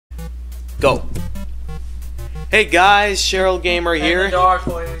Go. Hey guys, Cheryl Gamer here. And the Dark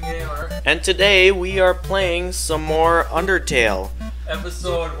Gamer. And today we are playing some more Undertale.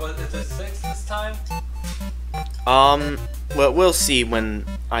 Episode, what is it, 6 this time? Well, we'll see when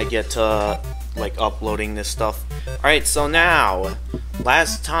I get to, like, uploading this stuff. Alright, so now,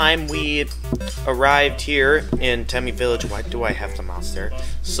 last time we arrived here in Temmie Village. Why do I have the mouse there?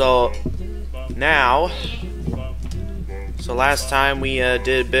 So, now, last time we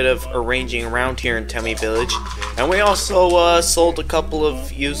did a bit of arranging around here in Temmie Village. And we also sold a couple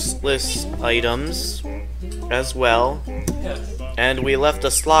of useless items as well. Yes. And we left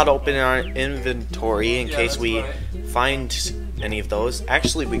a slot open in our inventory in case we find any of those.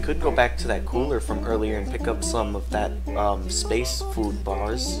 Actually, we could go back to that cooler from earlier and pick up some of that space food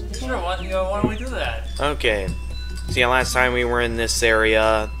bars. Sure, why don't we do that? Okay. So yeah, last time we were in this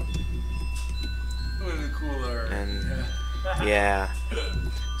area. With the cooler. And yeah.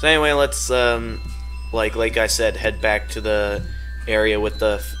 So anyway, let's like I said, head back to the area with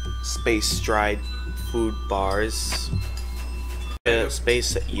the space dried food bars.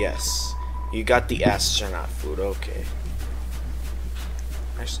 Space, yes. You got the astronaut food, okay.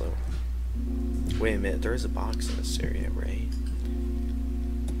 Actually, wait a minute, there is a box in this area, right?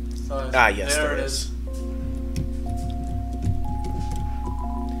 Yes, there is.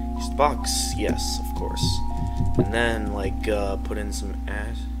 Use the box, yes, of course. And then, like, put in some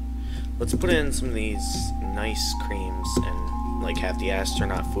let's put in some of these nice creams and, like, have the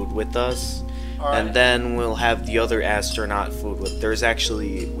astronaut food with us. And then we'll have the other astronaut food with. There's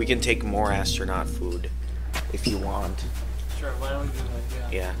actually, we can take more astronaut food if you want. Sure, why don't we do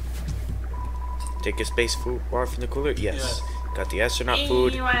that? Yeah. Take a space food bar from the cooler? Yes. Got the astronaut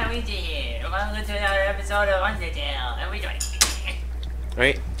food. What are we doing? Welcome to another episode of Undertale. And we doing?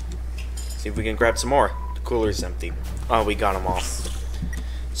 Alright. See if we can grab some more. The cooler's empty. Oh, we got them all.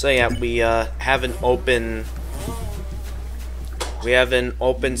 So yeah, we have an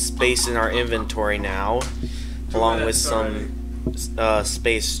open space in our inventory now, along with some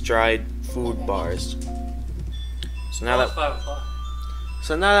space dried food bars. So now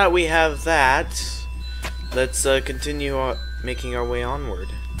that we have that, let's continue making our way onward.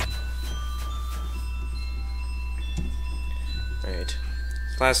 Alright.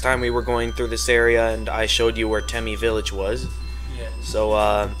 Last time we were going through this area and I showed you where Temmie Village was. Yeah. So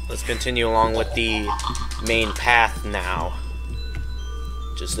let's continue along with the main path now.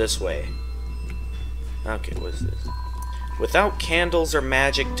 Just this way. Okay, what is this? Without candles or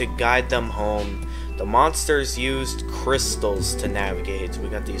magic to guide them home, the monsters used crystals to navigate. So we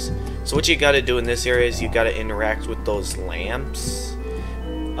got these. So what you gotta do in this area is you gotta interact with those lamps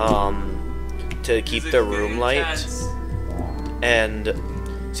to keep the room light. And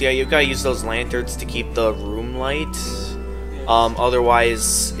so yeah, you gotta use those lanterns to keep the room light.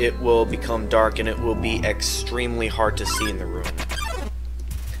 Otherwise it will become dark and it will be extremely hard to see in the room.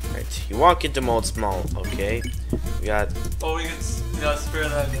 Right, you walk into Mold Small, okay. We got... Oh, we gotta spare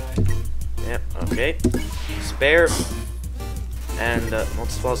that guy. Yep, okay. Spare. And Mold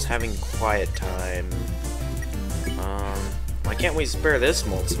Small's having quiet time. Why can't we spare this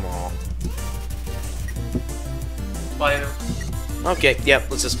Mold Small? Fight him. Okay, yep,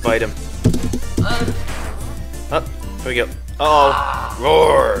 let's just fight him. Oh, here we go. Uh oh,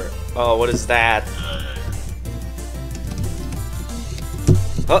 roar! Oh, what is that?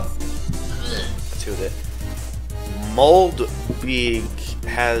 Oh, to the Moldbeak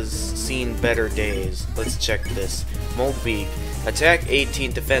has seen better days. Let's check this. Moldbeak, attack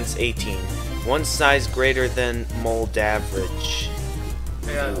 18, defense 18. One size greater than mold average.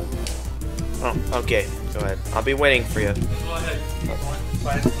 Yeah. Oh, okay. Go ahead. I'll be waiting for you. Go ahead. Keep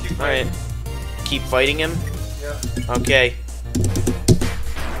fighting. Alright. Keep fighting him? Yeah. Okay.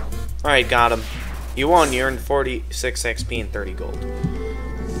 Alright, got him. You won. You earned 46 XP and 30 gold.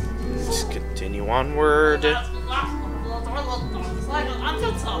 Let's continue onward. Oh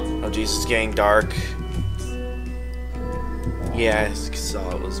jeez, it's getting dark. Yeah, I saw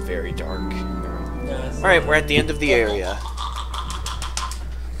it was very dark. Alright, we're at the end of the area.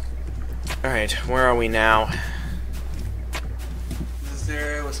 Alright, where are we now? This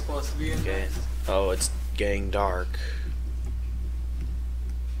area was supposed to be in. Okay. Oh, it's getting dark.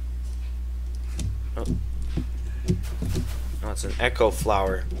 Oh. Oh, it's an echo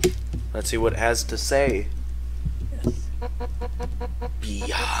flower. Let's see what it has to say. Yes.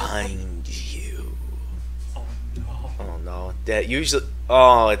 Behind you. Oh no. Oh no. That usually.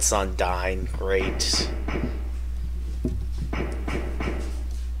 Oh, it's Undyne. Great.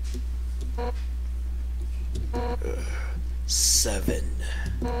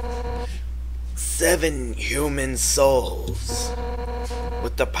 7 human souls.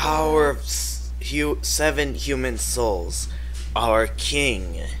 With the power of 7 human souls, our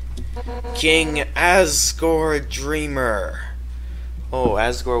king, King Asgore Dreamer. Oh,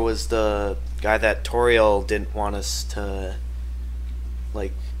 Asgore was the guy that Toriel didn't want us to,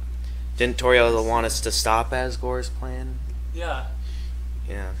 like, didn't Toriel want us to stop Asgore's plan? Yeah.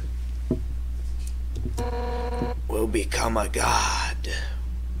 Yeah. Will become a god.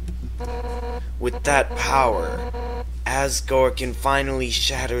 With that power, Asgore can finally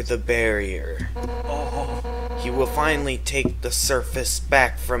shatter the barrier. Oh. He will finally take the surface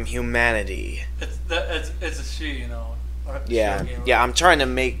back from humanity. It's a she, you know. Or Yeah, she, yeah, I'm trying to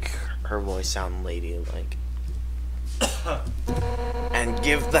make her voice sound ladylike. And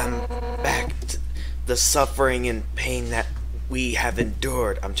give them back the suffering and pain that we have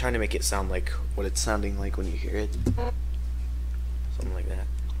endured. I'm trying to make it sound like what it's sounding like when you hear it. Something like that.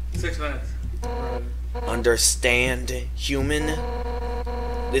 6 minutes. Understand, human?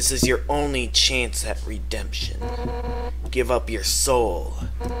 This is your only chance at redemption. Give up your soul,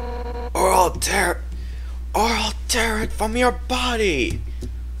 or I'll tear it from your body.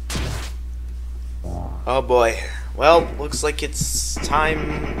 Oh boy. Well, looks like it's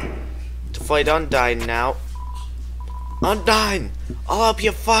time to fight Undyne now. Undyne, I'll help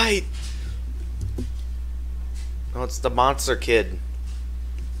you fight. Oh, it's the monster kid.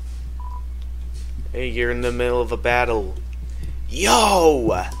 Hey, you're in the middle of a battle.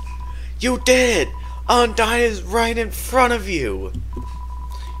 Yo! You did it! Undyne is right in front of you!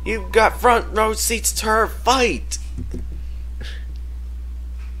 You've got front row seats to her fight!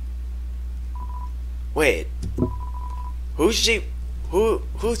 Wait. Who's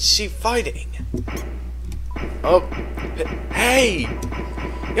she fighting? Oh, hey!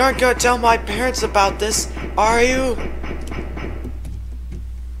 You aren't gonna tell my parents about this, are you?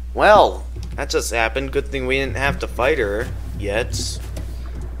 Well, that just happened. Good thing we didn't have to fight her yet.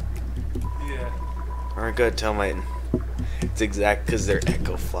 Yeah. Aren't gonna tell my... It's exact because they're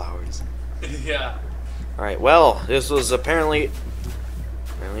echo flowers. Yeah. Alright, well, this was apparently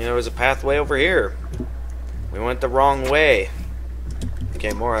there was a pathway over here. We went the wrong way.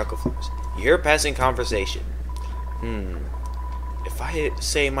 Okay, more echo flowers. You hear a passing conversation. If I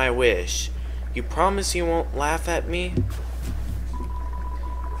say my wish, you promise you won't laugh at me?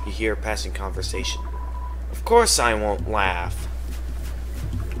 You hear a passing conversation. Of course I won't laugh.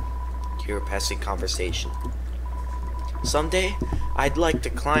 You hear a passing conversation. Someday, I'd like to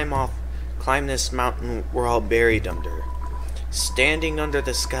climb this mountain we're all buried under. Standing under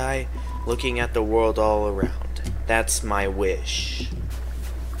the sky, looking at the world all around. That's my wish.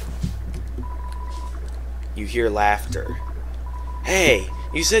 You hear laughter. Hey,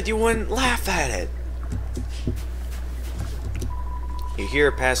 you said you wouldn't laugh at it. You hear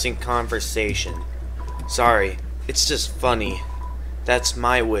a passing conversation. Sorry, it's just funny. That's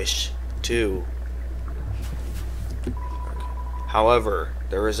my wish, too. However,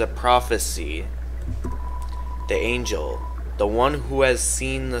 there is a prophecy. The angel, the one who has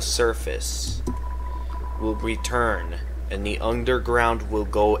seen the surface, will return, and the underground will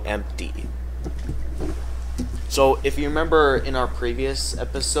go empty. So, if you remember in our previous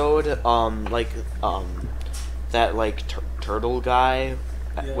episode, that turtle guy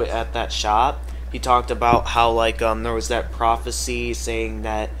at that shop, he talked about how there was that prophecy saying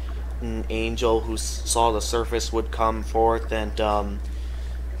that an angel who saw the surface would come forth and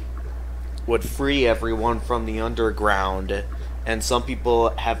would free everyone from the underground. And some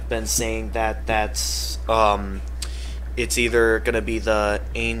people have been saying that that's it's either gonna be the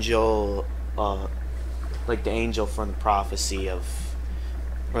angel, like the angel from the prophecy of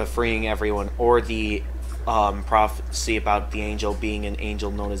freeing everyone, or the prophecy about the angel being an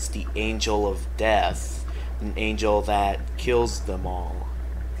angel known as the Angel of Death, an angel that kills them all.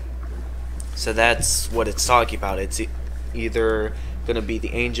 So that's what it's talking about. It's either going to be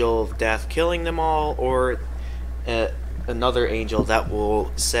the Angel of Death killing them all, or another angel that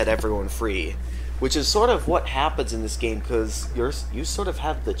will set everyone free. Which is sort of what happens in this game, because you sort of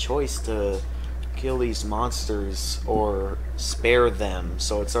have the choice to kill these monsters or spare them.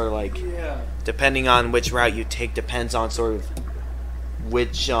 So it's sort of like, depending on which route you take, depends on sort of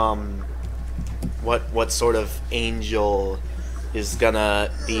which what sort of angel is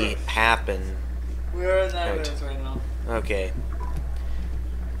gonna happen. We're at 9 minutes right now. Okay.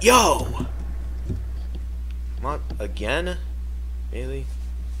 Yo! What, again? Really?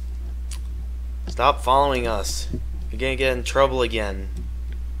 Stop following us. You're gonna get in trouble again.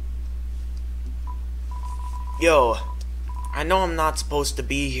 Yo, I know I'm not supposed to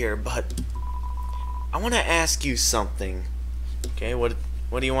be here, but I want to ask you something. Okay, what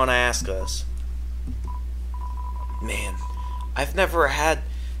do you want to ask us? Man, I've never had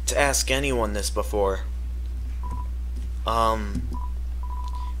to ask anyone this before.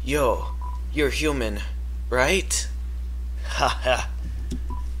 Yo, you're human, right? Haha.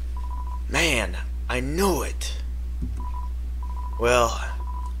 Man, I knew it. Well,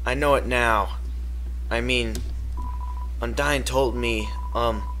 I know it now. I mean, Undyne told me,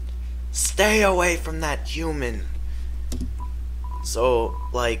 stay away from that human. So,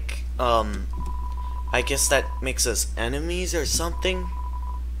 like, I guess that makes us enemies or something?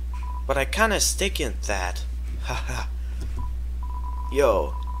 But I kinda stick in that. Haha.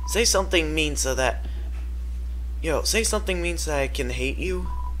 Yo, say something mean so that... Yo, say something mean so that I can hate you?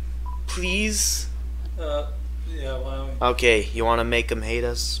 Please? Yeah, why don't we... Okay, you wanna make him hate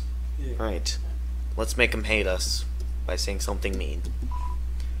us? Yeah. Right. Let's make him hate us by saying something mean.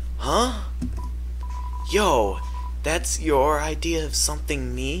 Huh? Yo, that's your idea of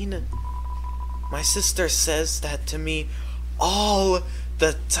something mean? My sister says that to me all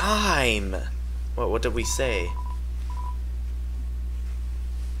the time. What did we say?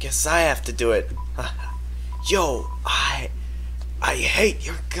 Guess I have to do it. Yo, I hate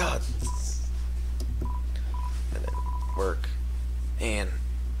your guts. And then work. And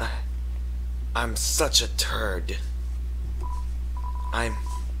I'm such a turd. I'm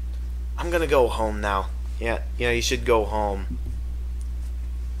gonna go home now. Yeah, you should go home.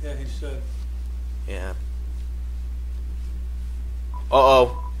 Yeah, he should. Yeah.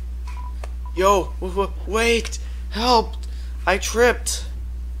 Uh-oh. Yo, wait! Help! I tripped!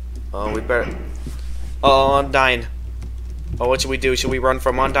 Oh, we better... Oh, Undyne. Oh, what should we do? Should we run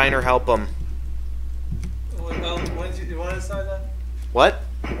from Undyne or help him? When did you want to decide that? What?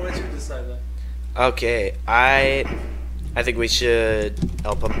 When did you decide that? Okay, I think we should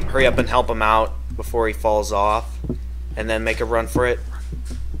help him. Hurry up and help him out before he falls off. And then make a run for it.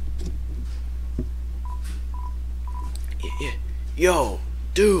 Yo,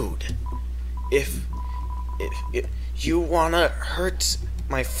 dude. If you wanna hurt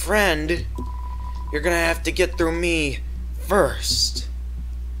my friend, you're gonna have to get through me first.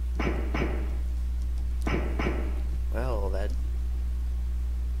 Well, that...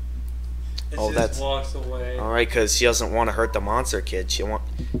 And Oh, she that's... just walks away. Alright, because she doesn't want to hurt the monster kid. She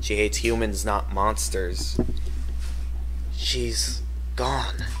hates humans, not monsters. She's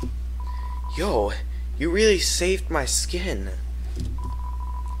gone. Yo, you really saved my skin.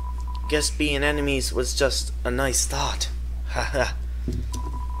 Guess being enemies was just a nice thought. Haha.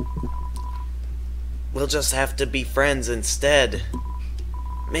 We'll just have to be friends instead.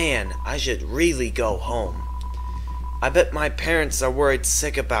 Man, I should really go home. I bet my parents are worried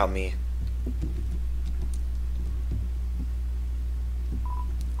sick about me.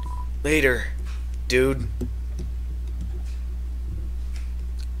 Later, dude.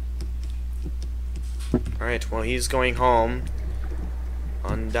 Alright, well, he's going home.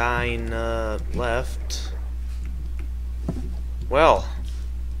 Undyne left. Well,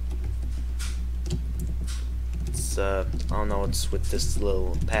 it's I don't know what's with this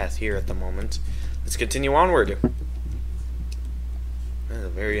little path here at the moment. Let's continue onward. That's a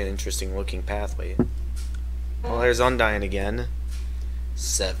very interesting looking pathway. Well, there's Undyne again.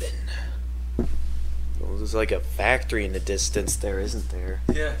 7. Well, there's like a factory in the distance there, isn't there?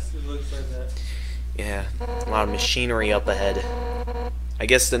 Yes, it looks like that. Yeah, a lot of machinery up ahead. I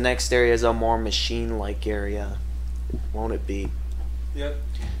guess the next area is a more machine-like area. Won't it be? Yep.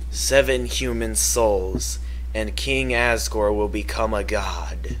 7 human souls, and King Asgore will become a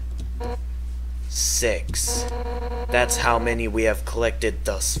god. 6. That's how many we have collected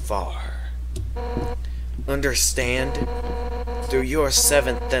thus far. Understand? Through your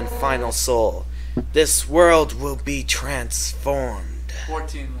 7th and final soul, this world will be transformed.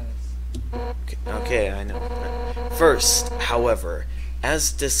 14 minutes. Okay, I know. First, however,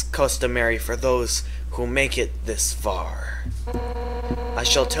 as is customary for those who make it this far, I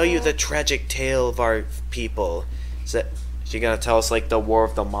shall tell you the tragic tale of our people. Is she gonna tell us like the war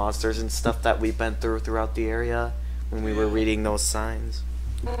of the monsters and stuff that we've been through throughout the area when we were reading those signs?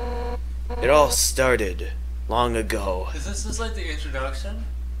 It all started long ago. Is this just like the introduction?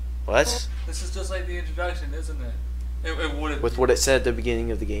 What? This is just like the introduction, isn't it? It would. With what it said at the beginning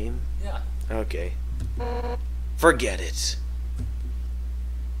of the game? Yeah. Okay. Forget it.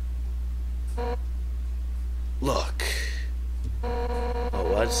 Look.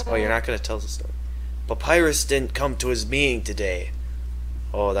 Oh, what? Oh, you're not gonna tell us the story. Papyrus didn't come to his meeting today.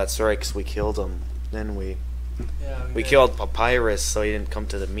 Oh, that's right, because we killed him. Then we did. killed Papyrus, so he didn't come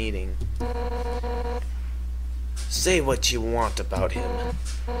to the meeting. Say what you want about him.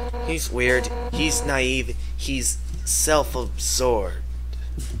 He's weird, he's naive, he's self-absorbed.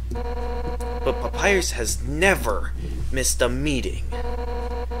 but Papyrus has never missed a meeting.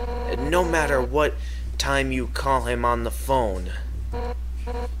 And no matter what time you call him on the phone,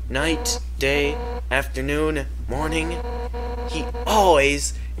 night, day, afternoon, morning, he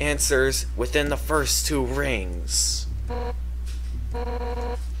always answers within the first 2 rings.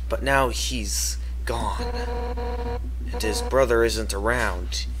 But now he's gone, and his brother isn't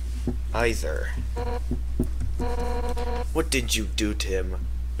around either. What did you do to him?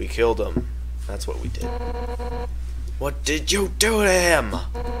 We killed him. That's what we did. What did you do to him?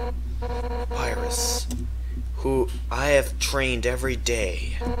 Papyrus, who I have trained every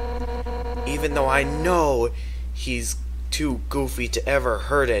day, even though I know he's too goofy to ever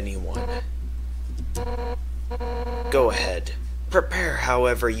hurt anyone. Go ahead, prepare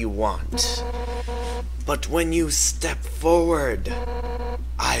however you want, but when you step forward,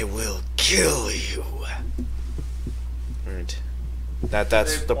 I will kill you. Right.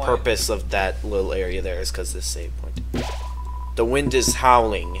 That's the purpose of that little area there, is because this save point. The wind is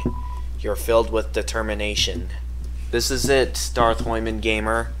howling. You're filled with determination. This is it, Darth Hoyman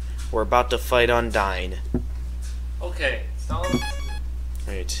gamer. We're about to fight Undyne. Okay, so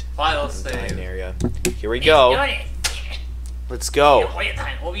Right. final Undyne save. area. Here we go. Let's go.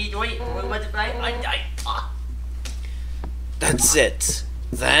 That's it.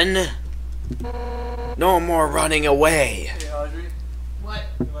 Then, no more running away. Hey Audrey, What?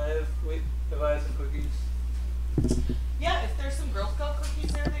 if I have some cookies. Yeah, if there's some Girl Scout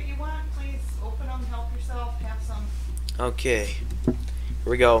cookies there that you want, please open them, help yourself, have some. Okay. Here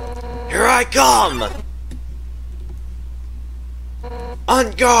we go. Here I come!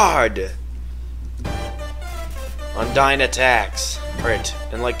 On guard! Undyne attacks. Alright,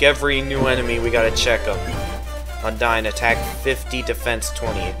 and like every new enemy, we gotta check them. Undyne attack 50, defense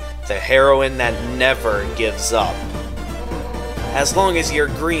 20. The heroine that never gives up. As long as you're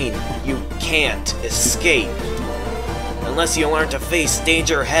green, you can't escape. Unless you learn to face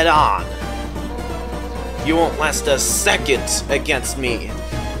danger head on. You won't last a second against me.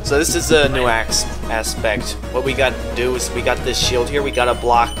 So this is a new aspect. What we gotta do is we got this shield here, we gotta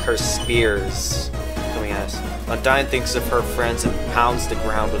block her spears coming at us. Undyne thinks of her friends and pounds the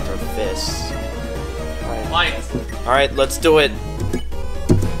ground with her fists. Alright, let's do it.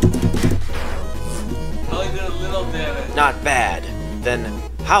 Only did a little damage. Not bad. Then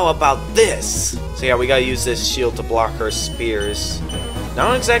how about this? So yeah, we gotta use this shield to block her spears. Now I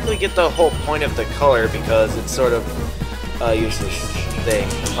don't exactly get the whole point of the color because it's sort of useless thing.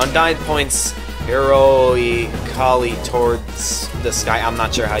 Undyne points heroically towards the sky. I'm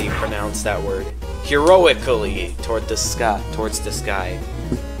not sure how you pronounce that word. Heroically towards the sky.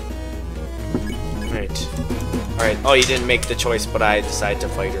 Right. Alright. Oh, you didn't make the choice, but I decided to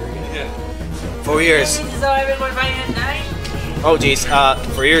fight her again. Yeah. For years. So everyone fighting at night? Oh jeez,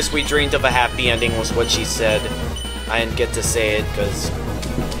 for years we dreamed of a happy ending was what she said. I didn't get to say it because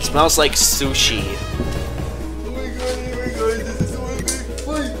it smells like sushi. Oh my god, this is so epic.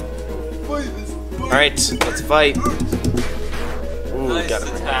 Fight! Alright, let's fight. Ooh, Nice got it.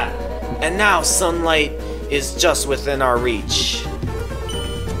 attack. And now sunlight is just within our reach.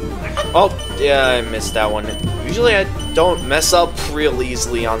 Oh, yeah, I missed that one. Usually I don't mess up real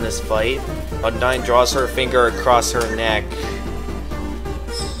easily on this fight. Undyne draws her finger across her neck.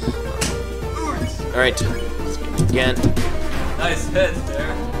 Alright, let's begin. Nice hit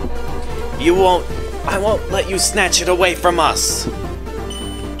there. I won't let you snatch it away from us. There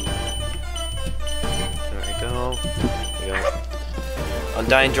we go.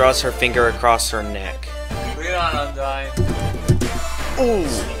 Undyne draws her finger across her neck. Bring it on, Undyne. Ooh.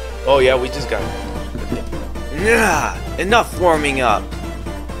 Oh yeah, we just got it. Yeah, enough warming up.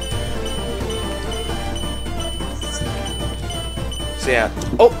 So yeah.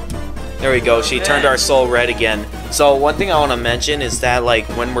 Oh, there we go. She turned our soul red again. So one thing I want to mention is that like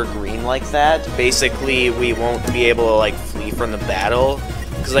when we're green like that, basically we won't be able to like flee from the battle.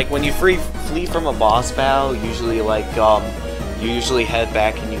 Cause like when you flee from a boss battle, usually like you usually head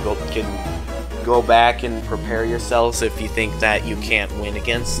back and you can go back and prepare yourselves if you think that you can't win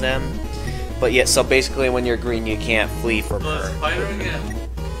against them. But yeah, so basically when you're green, you can't flee from Let's her. fight her again.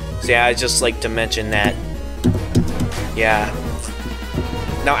 So yeah, I just like to mention that. Yeah.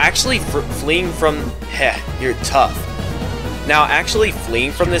 Now actually fleeing from... Heh, you're tough. Now actually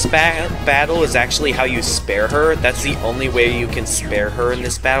fleeing from this battle is actually how you spare her. That's the only way you can spare her in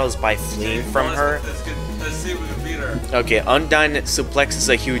this battle is by fleeing from her. Let's see if we can beat her. Okay, Undyne suplexes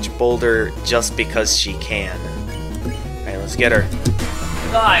a huge boulder just because she can. Alright, let's get her.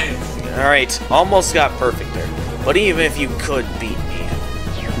 Nice. Alright, almost got perfect there. But even if you could beat me...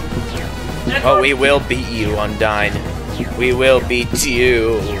 Oh, we will beat you, Undyne. We will beat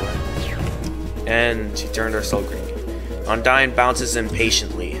you. And she turned her soul green. Undyne bounces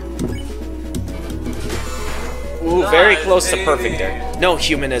impatiently. Ooh, very close to perfect there. No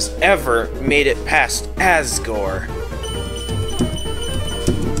human has ever made it past Asgore.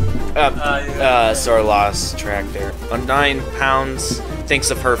 Sort of lost track there. Undyne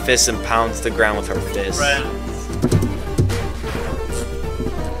thinks of her fist and pounds the ground with her fist.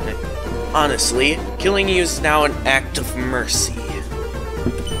 Honestly, killing you is now an act of mercy.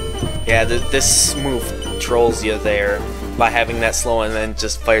 Yeah, this move trolls you there by having that slow and then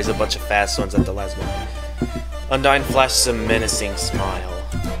just fires a bunch of fast ones at the last moment. Undyne flashes a menacing smile.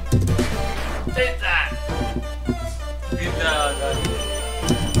 Take that!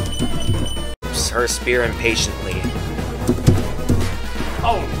 Her spear impatiently.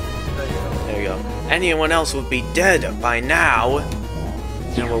 Oh! There you go. Anyone else would be dead by now.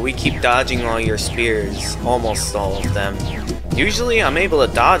 Yeah, well, we keep dodging all your spears. Almost all of them. Usually I'm able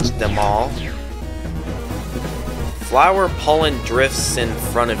to dodge them all. Flower pollen drifts in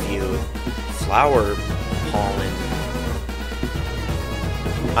front of you. Flower pollen.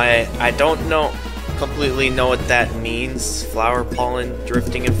 I don't completely know what that means. Flower pollen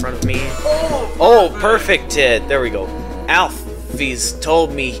drifting in front of me. Oh, perfect hit. There we go. Alphys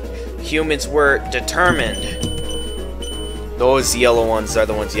told me humans were determined. Those yellow ones are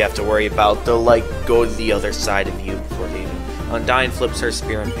the ones you have to worry about. They'll like go to the other side of you before leaving. Undyne flips her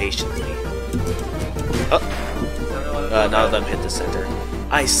spear impatiently. None of them hit the center.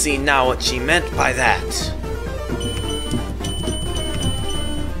 I see now what she meant by that.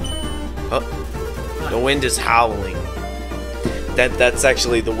 The wind is howling. That's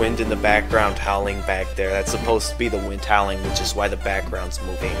actually the wind in the background howling back there. That's supposed to be the wind howling, which is why the background's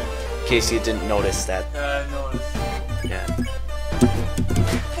moving. In case you didn't notice that. Yeah, I noticed. Yeah.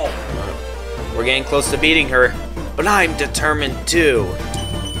 We're getting close to beating her, but I'm determined too.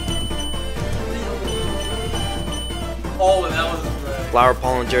 Oh, that was great. Flower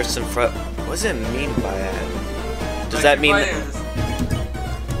pollen drifts in front. What does it mean by that? Does that mean that?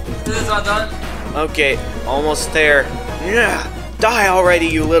 This is not done. Okay, almost there. Yeah, die already,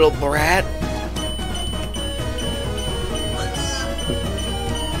 you little brat.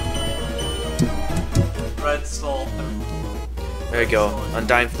 Red soul. There you go.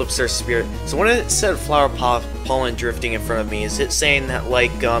 Undyne flips her spear. So when it said flower pollen drifting in front of me, is it saying that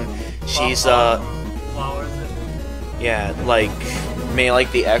like she's flowers? Yeah, like may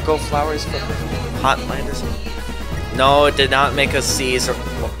like the echo flowers from Hotland or something? No, it did not make us sneeze, or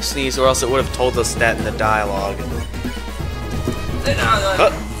else it would have told us that in the dialogue.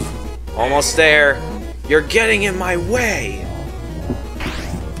 Almost there. You're getting in my way.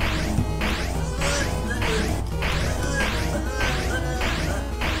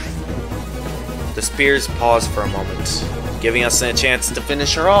 The spears pause for a moment, giving us a chance to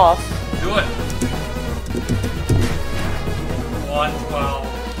finish her off. Do it. 112.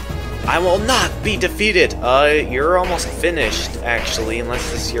 I will not be defeated. You're almost finished, actually, unless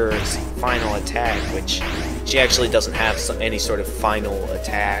this is your final attack, which she actually doesn't have any sort of final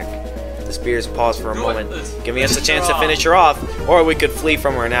attack. The spears pause for a moment, giving us a chance to finish her off, or we could flee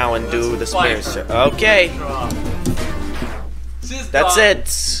from her now and do the spears. Okay, that's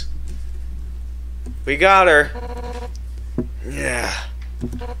it. We got her. Yeah.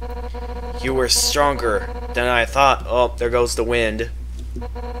 You were stronger than I thought. Oh, there goes the wind.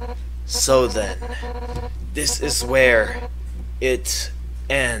 So then, this is where it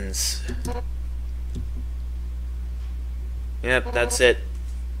ends. Yep, that's it.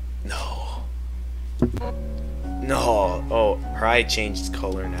 No. No. Oh, her eye changed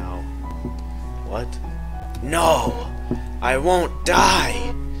color now. What? No! I won't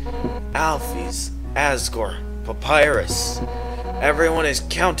die! Alphys, Asgore, Papyrus. Everyone is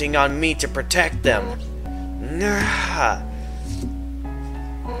counting on me to protect them. Nah.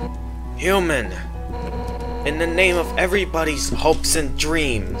 Human, in the name of everybody's hopes and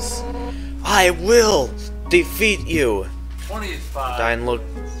dreams, I will defeat you. 25.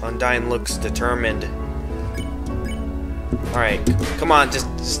 Undyne looks determined. Alright, come on,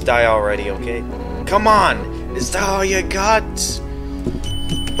 just die already, okay? Come on! Is that all you got?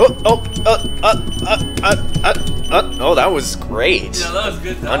 Oh, that was great. Yeah, that was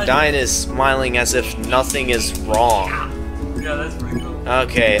good. Undyne is smiling as if nothing is wrong. Yeah, that's pretty cool.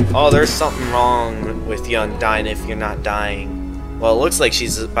 Okay. Oh, there's something wrong with you, Undyne, if you're not dying. Well, it looks like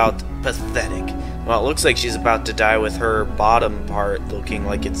she's pathetic. Well, it looks like she's about to die with her bottom part looking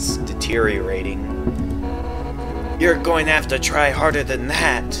like it's deteriorating. You're going to have to try harder than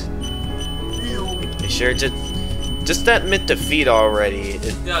that. You sure? Just admit defeat already.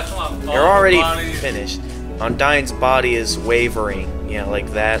 Yeah, come on. You're already finished. Undyne's body is wavering. Yeah,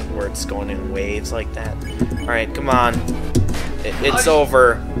 like that, where it's going in waves like that. Alright, come on. It's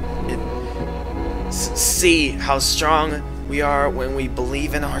over. See how strong we are when we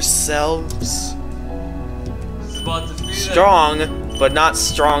believe in ourselves. Strong, but not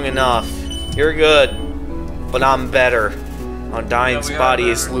strong enough. You're good, but I'm better. Undyne's body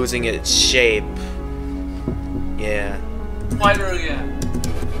is losing its shape. Yeah. Fight her again.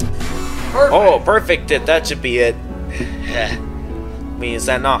 Perfect. Oh, perfect. That should be it. I mean, is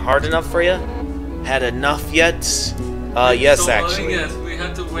that not hard enough for you? Had enough yet? Yes, so, actually. Yes, we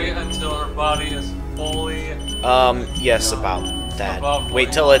have to wait until her body is fully... Yes, about that.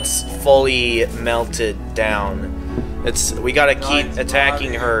 Wait till it's fully melted down. We gotta keep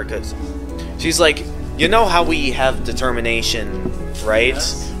attacking her, because she's like, you know how we have determination, right?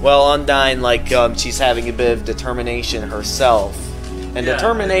 Yes. Well, Undyne, like, she's having a bit of determination herself. And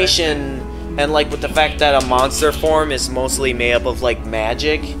determination, and like with the fact that a monster form is mostly made up of like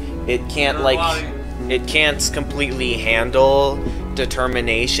magic, it can't it can't completely handle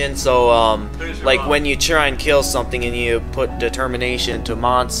determination. So like when you try and kill something and you put determination into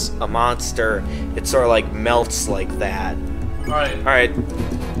a monster, it sort of like melts like that. Alright,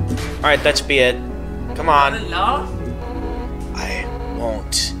 that should be it. Come on. I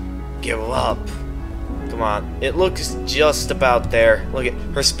won't give up. Come on. It looks just about there. Look at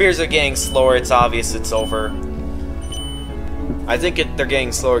her spears are getting slower. It's obvious it's over. I think they're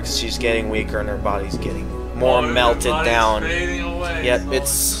getting slower because she's getting weaker and her body's getting more melted down. Yeah,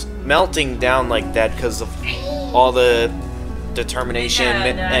 it's melting down like that because of all the determination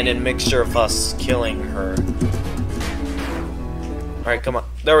and a mixture of us killing her. Alright, come on.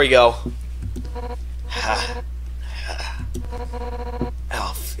 There we go.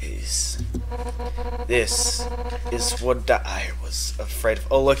 Alphys. This is what I was afraid of.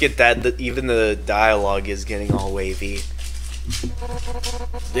 Oh, look at that. Even the dialogue is getting all wavy.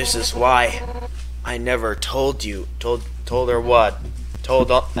 This is why I never told you. Told her what? Told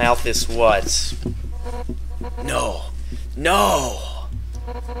Alphys what? No. No.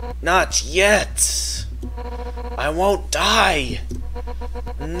 Not yet. I won't die.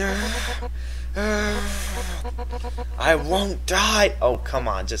 I won't die. Oh, come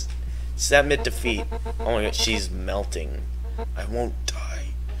on. Just submit defeat. Oh my god, she's melting. I won't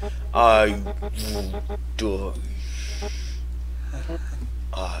die. I won't die.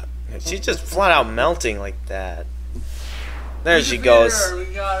 She's just flat out melting like that. There she goes. We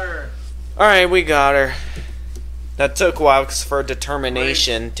got her. Alright, we got her. That took a while because for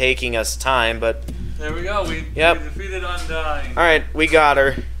determination, taking us time, but... There we go. We defeated Undyne. Alright, we got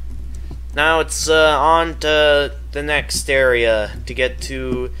her. Now it's on to the next area to get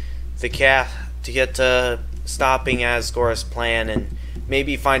to the to get to stopping Asgore's plan and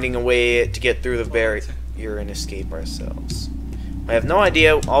maybe finding a way to get through the barrier and escape ourselves. I have no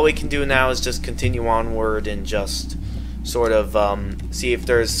idea. All we can do now is just continue onward and just sort of see if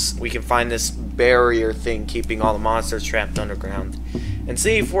we can find this barrier thing keeping all the monsters trapped underground, and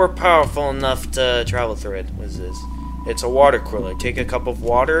see if we're powerful enough to travel through it. What is this? It's a water cooler. Take a cup of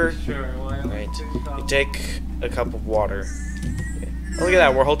water. Sure. Right. You take a cup of water. Oh, look at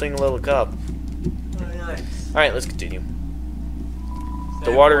that. We're holding a little cup. Oh, nice. Alright, let's continue.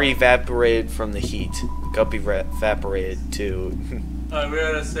 The water evaporated from the heat. The cup evaporated too. Alright, we're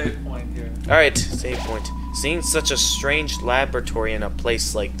at a save point here. Alright, save point. Seeing such a strange laboratory in a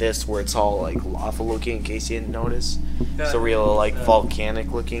place like this where it's all like lava looking, in case you didn't notice. It's a real like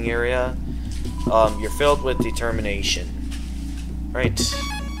volcanic looking area. You're filled with determination. Right.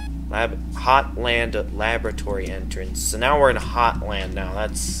 Hotland laboratory entrance. So now we're in Hotland now.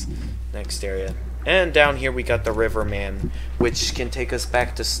 That's next area. And down here we got the Riverman, which can take us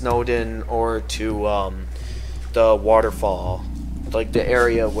back to Snowden or to the waterfall. Like the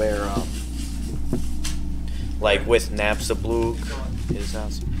area where like with Napsabluk, his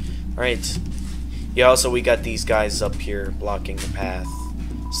house. Alright. Yeah, also we got these guys up here blocking the path.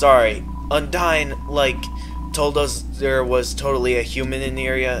 Sorry, Undyne, like, told us there was totally a human in the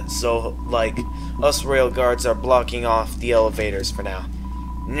area, so, like, us rail guards are blocking off the elevators for now.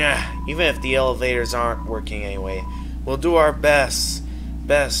 Nah, even if the elevators aren't working anyway, we'll do our best.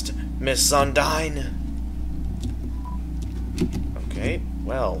 Best, Miss Undyne. Okay,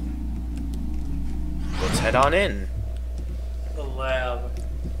 well, let's head on in. The lab.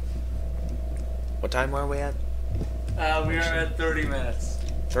 What time are we at? We are at 30 minutes.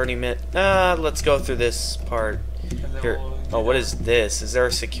 30 minutes. Let's go through this part. Here. Oh, what is this? Is there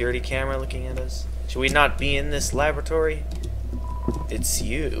a security camera looking at us? Should we not be in this laboratory? It's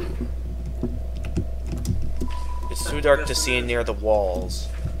you. It's too dark to see near the walls.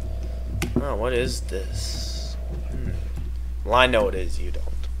 Oh, what is this? Well, I know it is, you don't.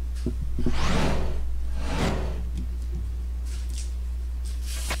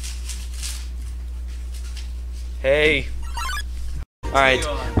 Hey. Alright.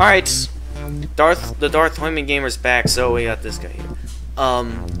 Alright. The Darth Hoyman Gamer's back, so we got this guy here.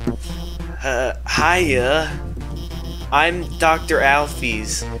 Hiya. I'm Dr.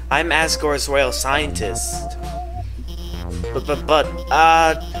 Alphys. I'm Asgore's royal scientist. But,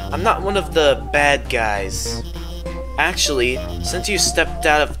 I'm not one of the bad guys. Actually, since you stepped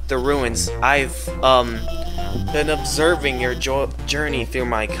out of the ruins, I've, been observing your journey through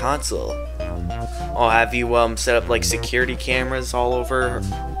my console. Oh, have you, set up, like, security cameras all over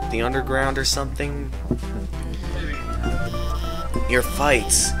the underground or something? Your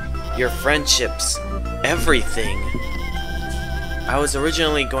fights, your friendships, everything. I was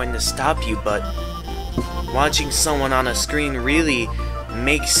originally going to stop you, but watching someone on a screen really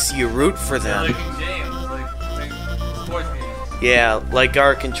makes you root for them. Yeah, like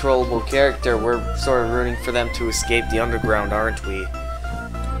our controllable character, we're sort of rooting for them to escape the underground, aren't we?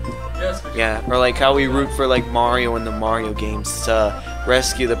 Yeah, or like how we root for like Mario in the Mario games to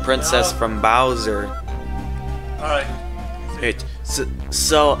rescue the princess from Bowser. Alright. Wait,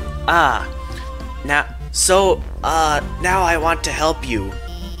 now I want to help you.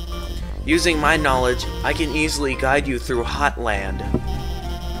 Using my knowledge, I can easily guide you through Hotland.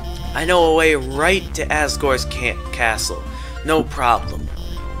 I know a way right to Asgore's castle. No problem.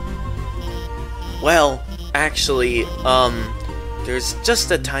 Well, actually, there's just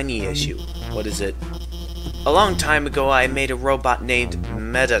a tiny issue. What is it? A long time ago, I made a robot named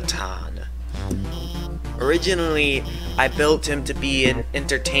Mettaton. Originally, I built him to be an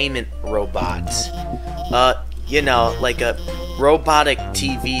entertainment robot. You know, like a robotic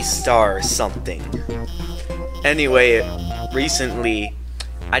TV star or something. Anyway, recently,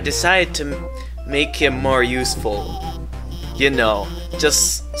 I decided to make him more useful. You know,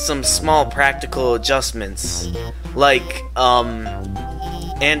 just some small practical adjustments. Like,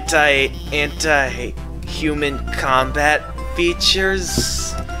 anti-human combat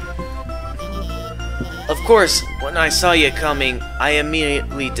features. Of course, when I saw you coming, I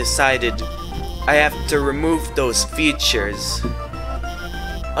immediately decided I have to remove those features.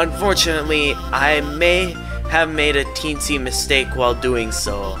 Unfortunately, I may have made a teensy mistake while doing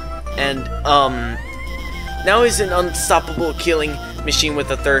so. And, now he's an unstoppable killing machine with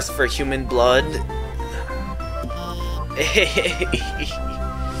a thirst for human blood.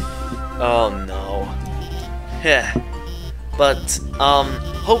 Oh no. But,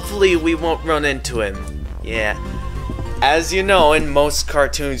 hopefully we won't run into him. Yeah. As you know, in most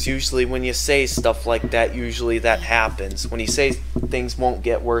cartoons, usually when you say stuff like that, usually that happens. When you say things won't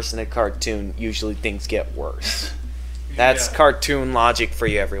get worse in a cartoon, usually things get worse. That's cartoon logic for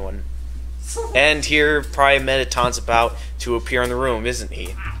you, everyone. And here, probably Mettaton's about to appear in the room, isn't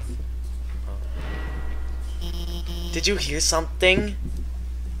he? Did you hear something?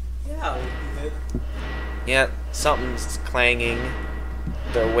 Yeah, Yeah, something's clanging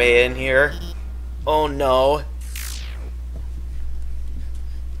their way in here. Oh no.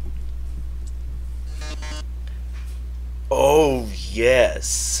 Oh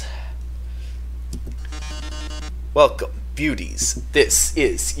yes. Welcome, beauties. This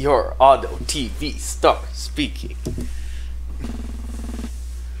is your Auto TV star speaking.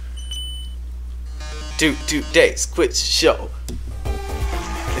 Today's quiz show.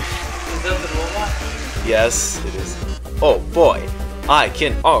 Yes, it is. Oh boy, I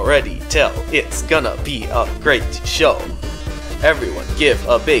can already tell it's gonna be a great show. Everyone give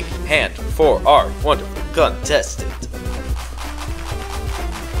a big hand for our wonderful contestant.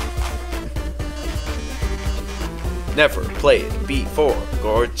 Never played before,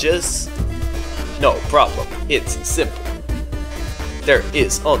 gorgeous? No problem, it's simple. There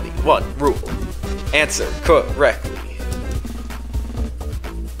is only one rule. Answer correctly,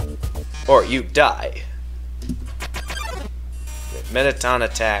 or you die. Mettaton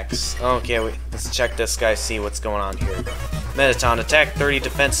attacks. Okay, let's check this guy, see what's going on here. Mettaton attack 30,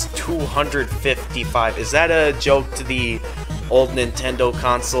 defense 255. Is that a joke to the old Nintendo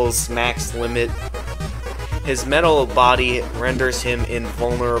console's max limit? His metal body renders him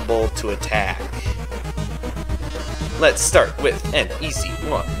invulnerable to attack. Let's start with an easy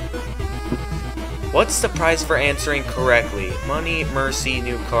one. What's the prize for answering correctly? Money, mercy,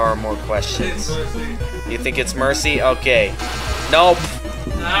 new car, more questions. You think it's mercy? Okay. Nope.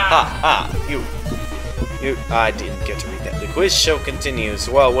 I didn't get to read that. The quiz show continues.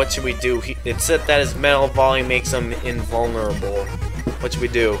 Well, what should we do? It said that his metal volume makes him invulnerable. What should we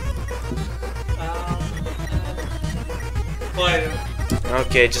do? Fight him.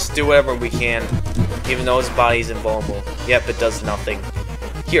 Okay, just do whatever we can. even though his body's invulnerable. Yep, it does nothing.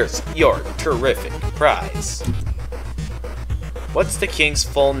 Here's your terrific prize. What's the king's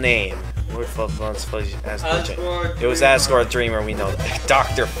full name? Lord Asgore. It was Asgore Dreamer, we know that.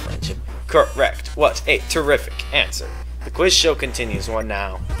 Dr. Friendship. Correct. What a terrific answer. The quiz show continues. What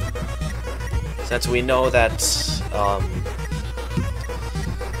now? Since we know that,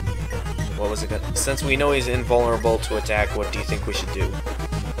 what was it gonna, since we know he's invulnerable to attack, what do you think we should do?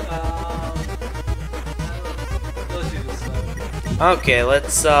 Let's do this stuff. Okay,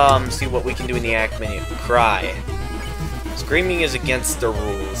 let's see what we can do in the act menu. Cry. Screaming is against the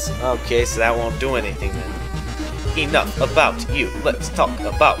rules. Okay, so that won't do anything then. Enough about you. Let's talk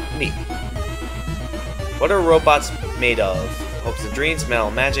about me. What are robots made of? Hopes and dreams, metal,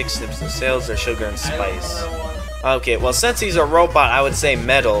 magic, snips and sails, or sugar and spice. Okay, well since he's a robot, I would say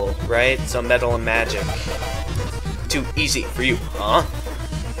metal, right? So metal and magic. Too easy for you, huh?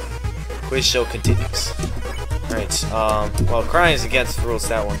 Quiz show continues. Alright, well crying is against the rules,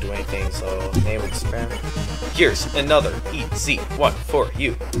 that won't do anything, so maybe we experiment. Here's another easy one for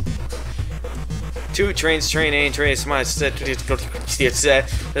you. Two trains, train A, train smart.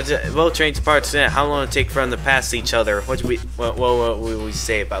 Both trains parts. How long will it take for them to pass each other? What will we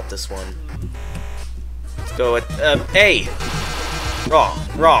say about this one? Let's go with A.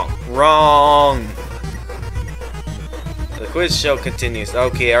 Wrong. The quiz show continues.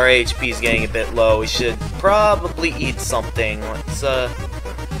 Okay, our HP is getting a bit low. We should probably eat something.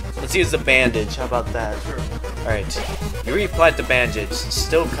 Let's use the bandage. How about that? Sure. Alright. You reapplied the bandage.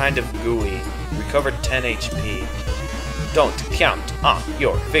 Still kind of gooey. Recovered 10 HP. Don't count on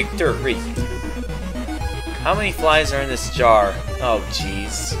your victory. How many flies are in this jar? Oh,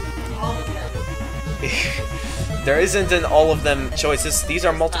 jeez. There isn't in all of them choices. These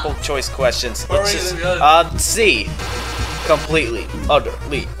are multiple choice questions. Let's just C. Completely,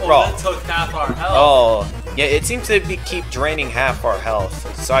 utterly wrong. That took half our health. Oh, yeah. It seems to keep draining half our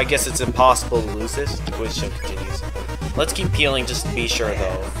health. So I guess it's impossible to lose this. The quiz show continues. Let's keep healing just to be sure,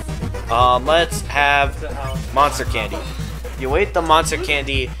 though. Let's have monster candy. You ate the monster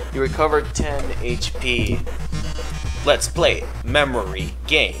candy. You recovered 10 HP. Let's play memory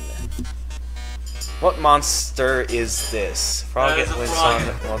game. What monster is this? Frogget wins on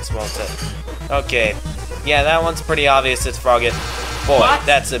once melted. Okay. Yeah, that one's pretty obvious. It's Frogget. Boy, What?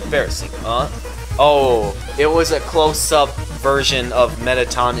 that's embarrassing, huh? Oh, it was a close-up version of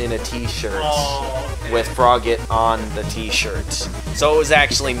Metaton in a t-shirt. Oh, okay. With Frogget on the t-shirt. So it was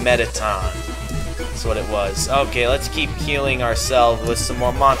actually Metaton. That's what it was. Okay, let's keep healing ourselves with some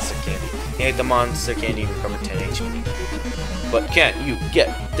more monster candy. You ate the monster candy, recover 10 HP. But can't you get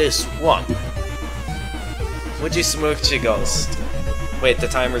this one? Would you smooch a ghost? Wait, the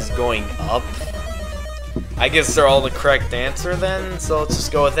timer's going up? I guess they're all the correct answer then, so let's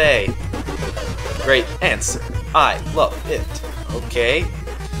just go with A. Great answer. I love it. Okay.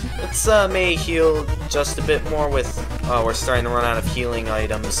 Let's may heal just a bit more with we're starting to run out of healing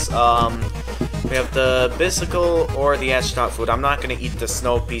items. We have the bicycle or the astronaut food. I'm not gonna eat the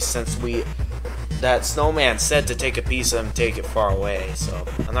snow piece since that snowman said to take a piece of him, take it far away, so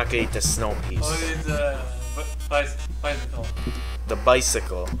I'm not gonna eat the snow piece. Oh, it's bicycle. The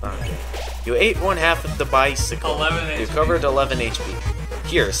bicycle. Okay. You ate one half of the bicycle. 11 You HP. covered 11 HP.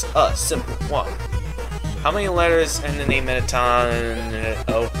 Here's a simple one. How many letters in the name Metaton?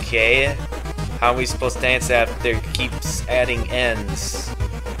 Okay. How are we supposed to answer after it keeps adding N's?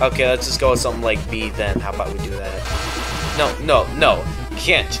 Okay, let's just go with something like B then. How about we do that? No.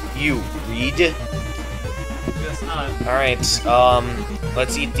 Can't you read? Guess not. Alright,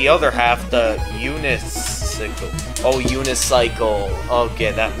 let's eat the other half, the unicycle. Oh, unicycle.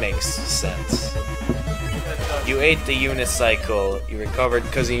 Okay, that makes sense. You ate the unicycle. You recovered,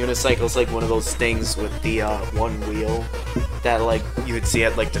 because the unicycle's like one of those things with the one wheel that like you would see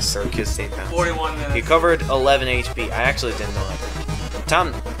at like the circus. 41 minutes. You covered 11 HP. I actually didn't know that.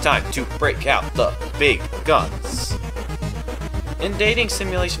 Time to break out the big guns. In dating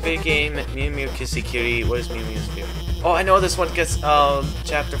simulation video game, Mew Mew Kissy Kitty. What is Mew Mew's do? Oh, I know this one gets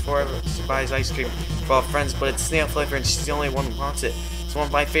chapter 4 buys ice cream for all friends, but it's snail flavor and she's the only one who wants it. It's one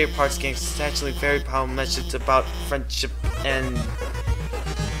of my favorite parts of games. It's actually very powerful message. It's about friendship and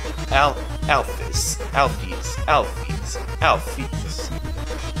alphys.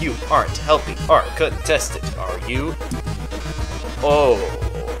 You aren't helping our contestant, are you? Oh,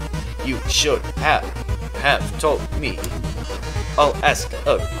 you should have told me. I'll ask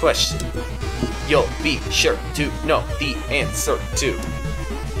a question. You'll be sure to know the answer to.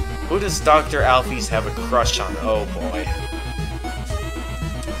 Who does Dr. Alphys have a crush on? Oh boy.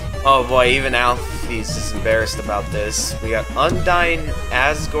 Oh boy, even Alphys is embarrassed about this. We got Undyne,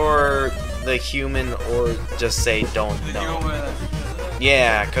 Asgore the human or just say don't know?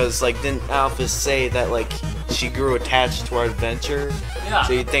 Yeah, cause like didn't Alphys say that like she grew attached to our adventure? Yeah.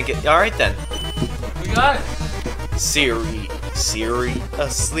 So you think it? All right then. We got it. Siri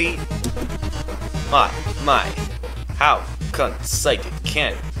asleep? My, how conceited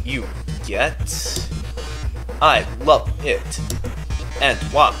can you get? I love it. And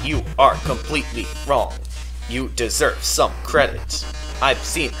while you are completely wrong, you deserve some credit. I've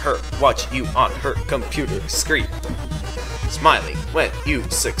seen her watch you on her computer screen, smiling when you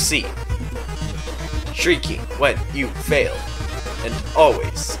succeed, shrieking when you fail, and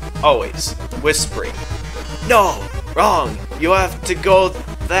always whispering, "No, wrong, you have to go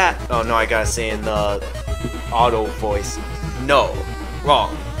that." Oh no, I gotta say in the auto voice. "No,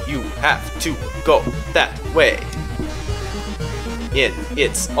 wrong, you have to go that way. In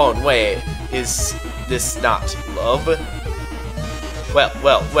its own way, is this not love?"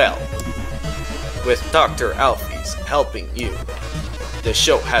 Well. With Dr. Alphys helping you, the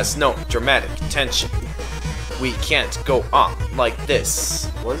show has no dramatic tension. We can't go on like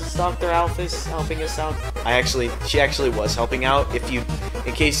this. Was Dr. Alphys helping us out? She actually was helping out.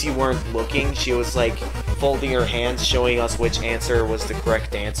 In case you weren't looking, she was like folding her hands, showing us which answer was the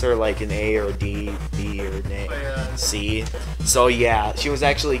correct answer, like an A or D, B or C. So yeah, she was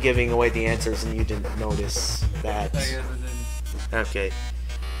actually giving away the answers, and you didn't notice that. Okay.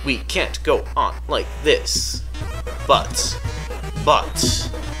 We can't go on like this. But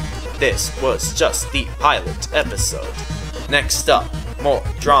this was just the pilot episode. Next up, more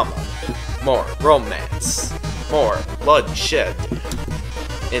drama, more romance, more bloodshed.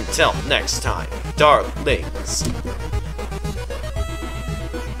 Until next time, darlings.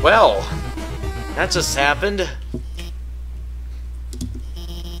 Well, that just happened.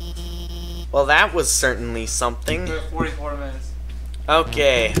 Well, that was certainly something. 44 minutes.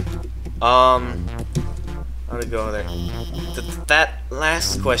 Okay. How to go there? That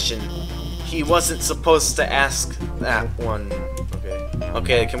last question, he wasn't supposed to ask that one.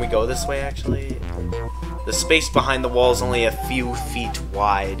 Okay, can we go this way, actually? The space behind the wall is only a few feet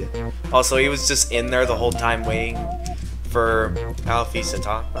wide. Also, he was just in there the whole time waiting for Alphys to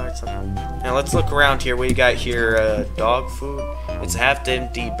talk about something. Now, let's look around here. What do you got here? Dog food? It's a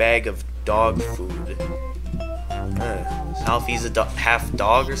half-empty bag of dog food. Alphys a half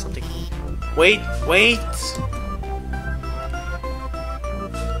dog or something? Wait!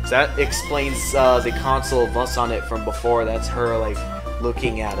 That explains the console of us on it from before. That's her, like,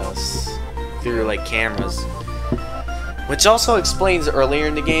 looking at us through, like, cameras. Which also explains earlier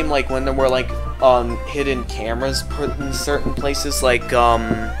in the game, like, when there were, like, hidden cameras put in certain places, like,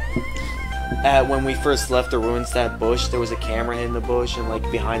 when we first left the ruins, that bush, there was a camera in the bush, and, like,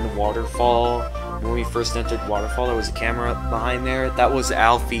 behind the waterfall, when we first entered waterfall, there was a camera behind there. That was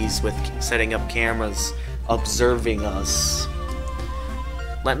Alphys with setting up cameras, observing us.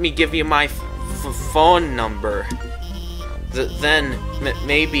 Let me give you my phone number. Then,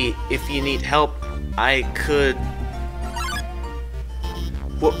 maybe, if you need help, I could...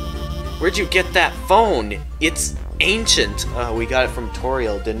 Where'd you get that phone? It's ancient. We got it from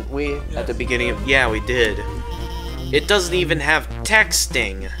Toriel, didn't we? Yes. At the beginning of... Yeah, we did. It doesn't even have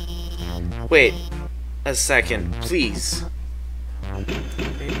texting. Wait a second, please.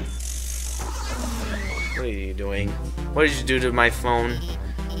 What are you doing? What did you do to my phone?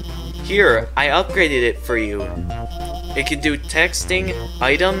 Here, I upgraded it for you. It can do texting,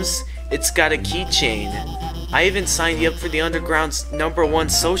 items, it's got a keychain. I even signed you up for the Underground's #1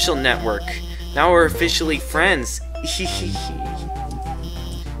 social network. Now we're officially friends.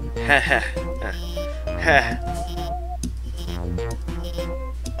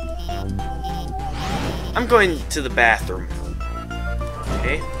 I'm going to the bathroom.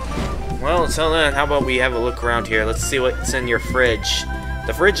 Okay. Well, until then, how about we have a look around here? Let's see what's in your fridge.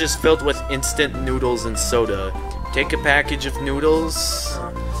 The fridge is filled with instant noodles and soda. Take a package of noodles.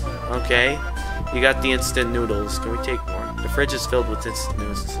 Okay. You got the instant noodles. Can we take more? The fridge is filled with instant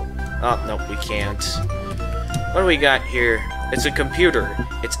noodles. Oh, no, we can't. What do we got here? It's a computer.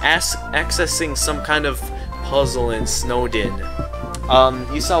 It's accessing some kind of puzzle in Snowden.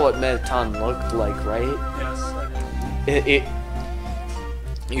 You saw what Mettaton looked like, right? Yes, I did.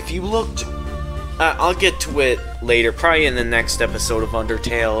 If you looked... I'll get to it later, probably in the next episode of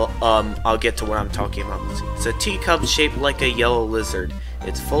Undertale. I'll get to what I'm talking about. It's a teacup shaped like a yellow lizard.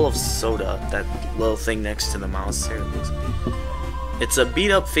 It's full of soda, that little thing next to the mouse there. It's a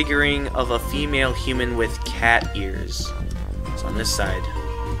beat-up figurine of a female human with cat ears. It's on this side.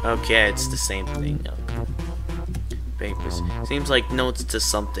 Okay, it's the same thing. papers. Seems like notes to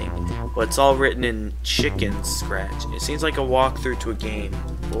something, but it's all written in chicken scratch. It seems like a walkthrough to a game,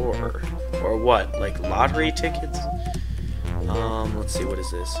 or what? Like lottery tickets? Let's see. What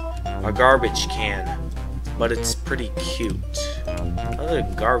is this? A garbage can, but it's pretty cute. Another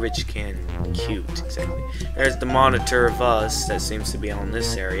garbage can, cute. Exactly. There's the monitor of us that seems to be on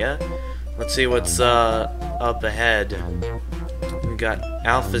this area. Let's see what's up ahead. We got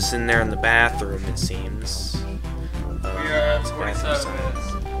Alpha's in there in the bathroom, it seems. We are at 47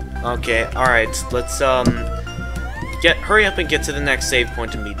 minutes. Okay, alright, let's hurry up and get to the next save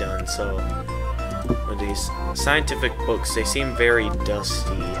point and be done. So what are these scientific books? They seem very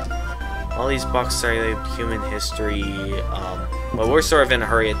dusty. All these books are like human history. Well, we're sort of in a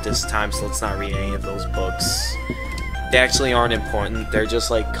hurry at this time, so let's not read any of those books. They actually aren't important. They're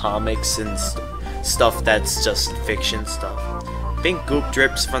just like comics and stuff that's just fiction stuff. Pink goop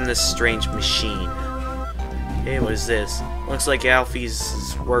drips from this strange machine. Hey, what is this? Looks like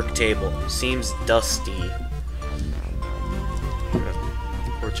Alfie's work table. Seems dusty.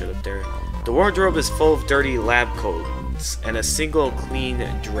 Portrait up there. The wardrobe is full of dirty lab coats and a single clean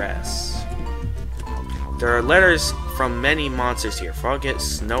dress. There are letters from many monsters here. Frogget,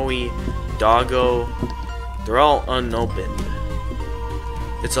 Snowy, Doggo. They're all unopened.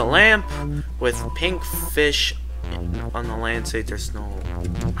 It's a lamp with pink fish on the landscape. There's no...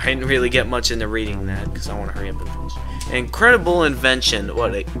 I didn't really get much into reading that because I want to hurry up and finish. Incredible invention.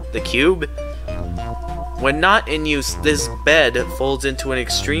 What, the cube? When not in use, this bed folds into an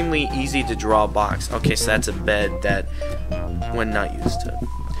extremely easy to draw box. Okay, so that's a bed that when not used to.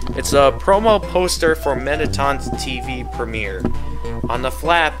 It's a promo poster for Metaton's TV premiere. On the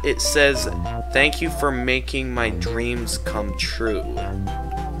flap, it says, "Thank you for making my dreams come true."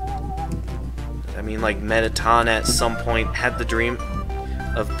 I mean, like, Metaton at some point had the dream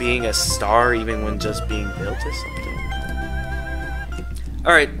of being a star even when just being built or something.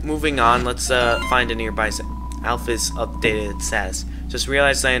 Alright, moving on. Let's find a nearby Alpha's updated status. Just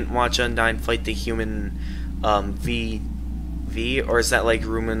realized I didn't watch Undyne fight the human V, or is that like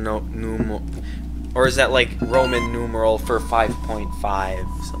Roman numeral for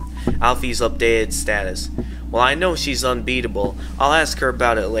 5.5? Alfie's updated status. Well, I know she's unbeatable. I'll ask her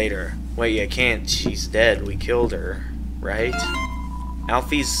about it later. Wait, you can't. She's dead. We killed her, right?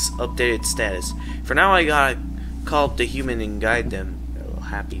 Alfie's updated status. For now, I gotta call up the human and guide them. A little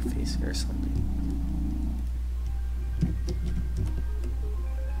happy face or something.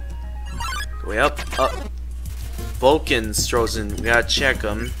 Way up. Vulcan's chosen. We gotta check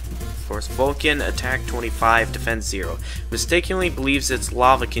them. Of course, Vulcan, attack 25, defense 0. Mistakenly believes its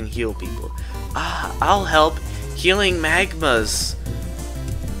lava can heal people. Ah, I'll help. Healing magmas.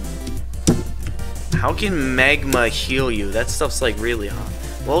 How can magma heal you? That stuff's like really hot.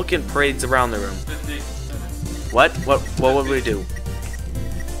 Vulcan parades around the room. 50 minutes. What would we do?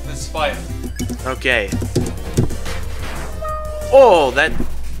 Let's fight. Okay. Oh, that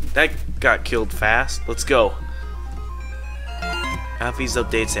got killed fast. Let's go. Alfie's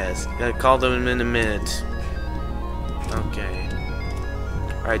update says. Gotta call them in a minute. Okay.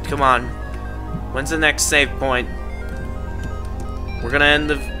 Alright, come on. When's the next save point? We're gonna end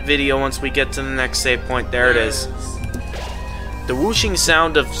the video once we get to the next save point. There it is. The whooshing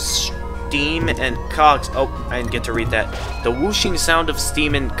sound of steam and cogs. Oh, I didn't get to read that. The whooshing sound of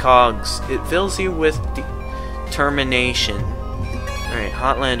steam and cogs. It fills you with determination. Alright,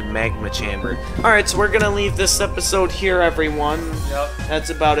 Hotland magma chamber. Alright, so we're gonna leave this episode here, everyone. Yep. That's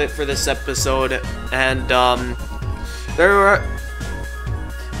about it for this episode. And, there were...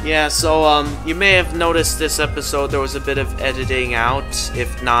 Yeah, so, you may have noticed this episode there was a bit of editing out.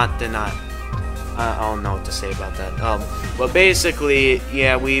 If not, then I don't know what to say about that. But basically,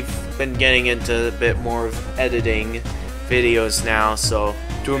 yeah, we've been getting into a bit more of editing videos now, so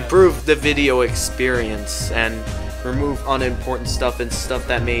to improve the video experience and remove unimportant stuff and stuff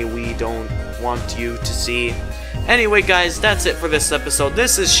that we don't want you to see. Anyway, guys, that's it for this episode.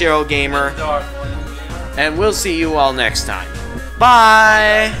 This is Cheryl Gamer, and we'll see you all next time.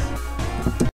 Bye!